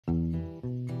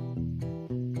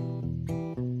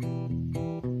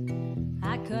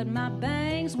cut my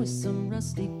bangs with some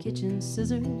rusty kitchen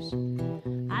scissors.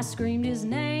 I screamed his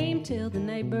name till the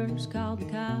neighbors called the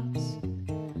cops.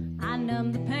 I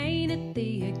numbed the pain at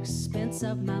the expense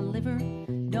of my liver.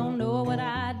 Don't know what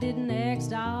I did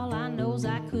next, all I know's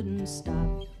I couldn't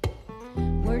stop.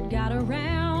 Word got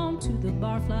around to the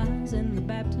barflies and the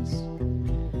Baptists.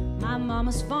 My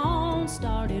mama's phone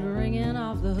started ringing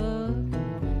off the hook.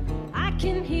 I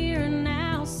can hear her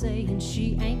now saying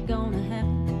she ain't gonna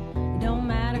happen. It don't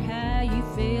matter how you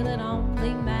feel, it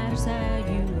only matters how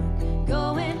you look.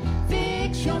 Go and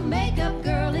fix your makeup,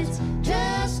 girl, it's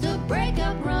just a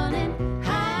breakup. Running,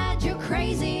 hide your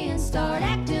crazy and start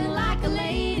acting like a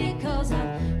lady. Cause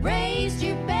I raised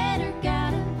you better,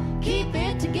 gotta keep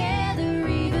it together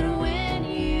even when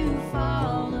you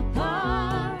fall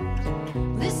apart.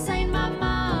 This ain't my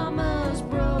mama's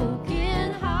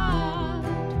broken heart.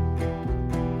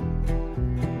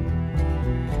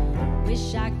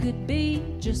 Wish I could be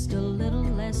just a little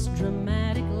less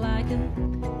dramatic, like a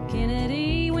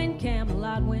Kennedy when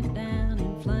Camelot went down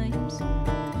in flames.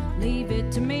 Leave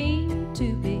it to me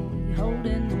to be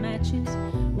holding the matches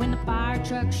when the fire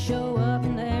trucks show up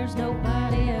and there's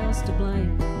nobody else to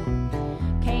blame.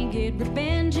 Can't get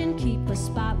revenge and keep a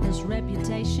spotless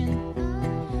reputation.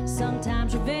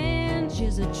 Sometimes revenge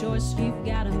is a choice you've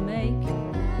gotta make.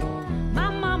 My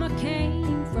mama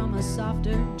came from a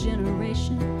softer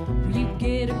generation where you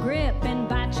get a grip and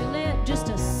bite your lip just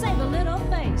to save a little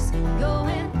face. Go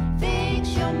and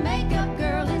fix your makeup,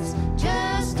 girl, it's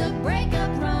just a breakup.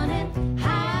 Running,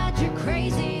 hide your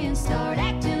crazy and start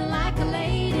acting like a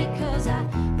lady. Cause I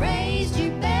raised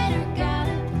you better,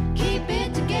 gotta keep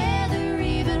it together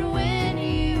even when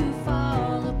you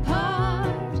fall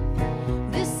apart.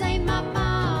 This ain't my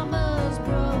mama's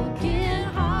broken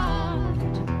heart.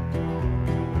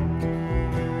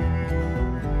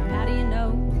 How do you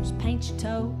nose, paint your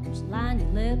toes, line your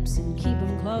lips and keep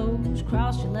them closed,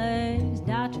 cross your legs,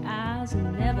 dot your eyes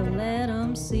and never let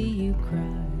them see you cry.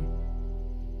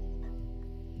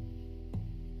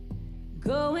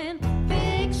 Go and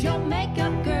fix your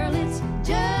makeup, girl, it's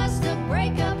just a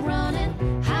breakup.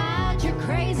 Running, hide your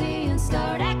crazy and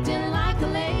start acting like a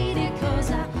lady.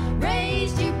 Cause I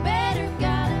raised you better,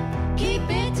 gotta keep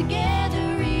it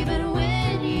together even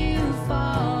when you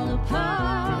fall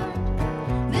apart.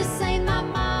 This ain't my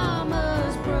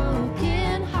mama's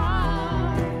broken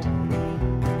heart.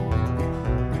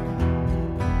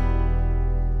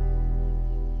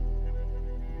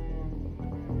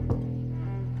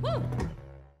 Woo!